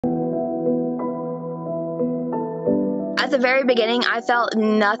At the very beginning, I felt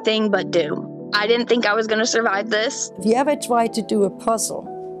nothing but doom. I didn't think I was going to survive this. If you ever try to do a puzzle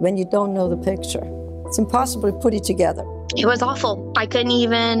when you don't know the picture, it's impossible to put it together. It was awful. I couldn't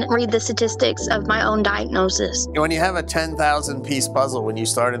even read the statistics of my own diagnosis. When you have a 10,000-piece puzzle, when you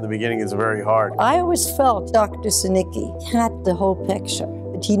start in the beginning, it's very hard. I always felt Dr. Zanicki had the whole picture,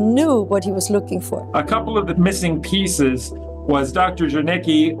 but he knew what he was looking for. A couple of the missing pieces was Dr.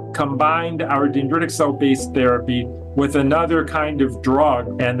 Zanicki combined our dendritic cell-based therapy with another kind of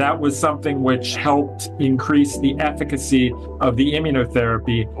drug, and that was something which helped increase the efficacy of the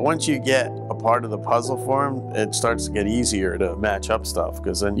immunotherapy. Once you get a part of the puzzle formed, it starts to get easier to match up stuff,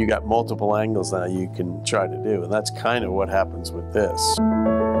 because then you got multiple angles now you can try to do, and that's kind of what happens with this.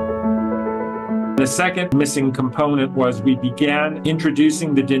 The second missing component was we began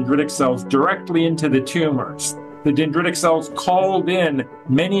introducing the dendritic cells directly into the tumors. The dendritic cells called in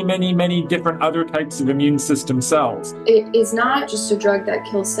many different other types of immune system cells. It is not just a drug that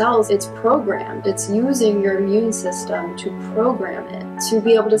kills cells, it's programmed. It's using your immune system to program it to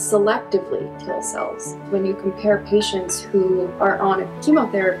be able to selectively kill cells. When you compare patients who are on a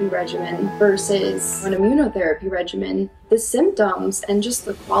chemotherapy regimen versus an immunotherapy regimen, the symptoms and just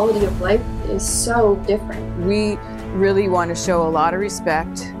the quality of life is so different. We really want to show a lot of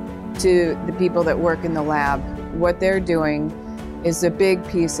respect to the people that work in the lab. What they're doing is a big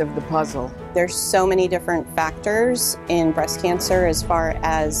piece of the puzzle. There's so many different factors in breast cancer as far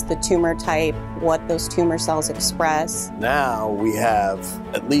as the tumor type, what those tumor cells express. Now we have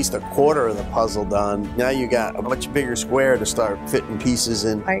at least a quarter of the puzzle done. Now you got a much bigger square to start fitting pieces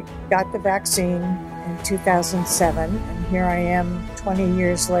in. I got the vaccine in 2007, and here I am 20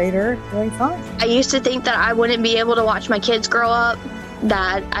 years later doing fine. I used to think that I wouldn't be able to watch my kids grow up,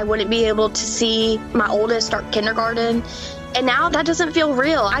 that I wouldn't be able to see my oldest start kindergarten. And now that doesn't feel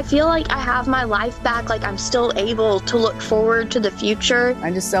real. I feel like I have my life back, like I'm still able to look forward to the future.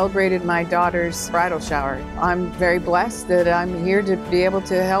 I just celebrated my daughter's bridal shower. I'm very blessed that I'm here to be able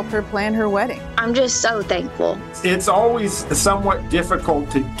to help her plan her wedding. I'm just so thankful. It's always somewhat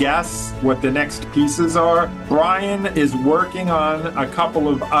difficult to guess what the next pieces are. Brian is working on a couple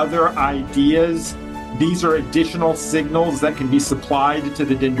of other ideas. These are additional signals that can be supplied to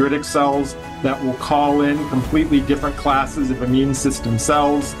the dendritic cells that will call in completely different classes of immune system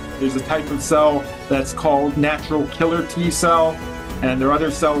cells. There's a type of cell that's called natural killer T cell, and there are other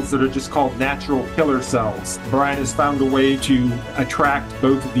cells that are just called natural killer cells. Brian has found a way to attract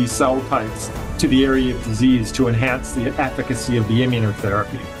both of these cell types to the area of disease to enhance the efficacy of the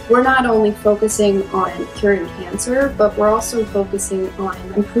immunotherapy. We're not only focusing on curing cancer, but we're also focusing on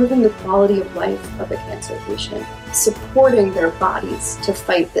improving the quality of life of a cancer patient, supporting their bodies to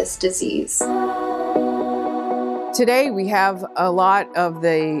fight this disease. Today we have a lot of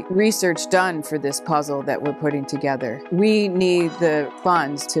the research done for this puzzle that we're putting together. We need the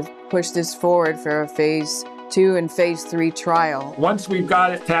funds to push this forward for a phase 2 and phase 3 trial. Once we've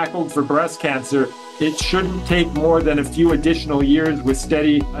got it tackled for breast cancer, it shouldn't take more than a few additional years with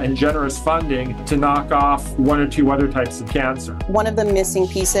steady and generous funding to knock off 1 or 2 other types of cancer. One of the missing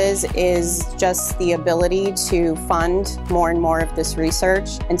pieces is just the ability to fund more and more of this research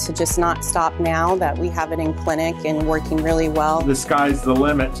and to just not stop now that we have it in clinic and working really well. The sky's the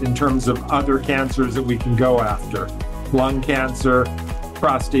limit in terms of other cancers that we can go after. Lung cancer,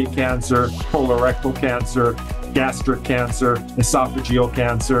 prostate cancer, colorectal cancer, gastric cancer, esophageal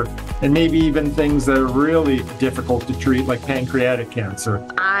cancer, and maybe even things that are really difficult to treat, like pancreatic cancer.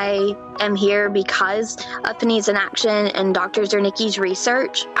 I am here because of Pennies in Action and Dr. Zanicki's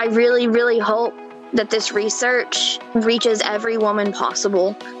research. I really hope that this research reaches every woman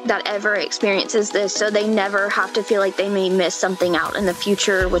possible that ever experiences this, so they never have to feel like they may miss something out in the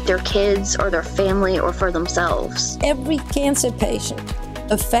future with their kids or their family or for themselves. Every cancer patient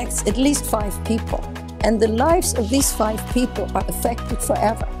affects at least 5 people, and the lives of these 5 people are affected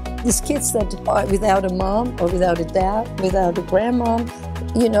forever. These kids that are without a mom or without a dad, without a grandmom,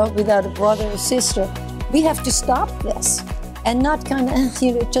 without a brother or sister, we have to stop this and not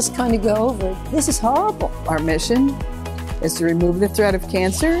just kind of go over it. This is horrible. Our mission is to remove the threat of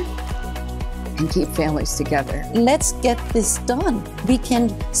cancer and keep families together. Let's get this done. We can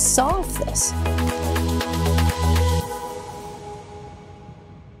solve this.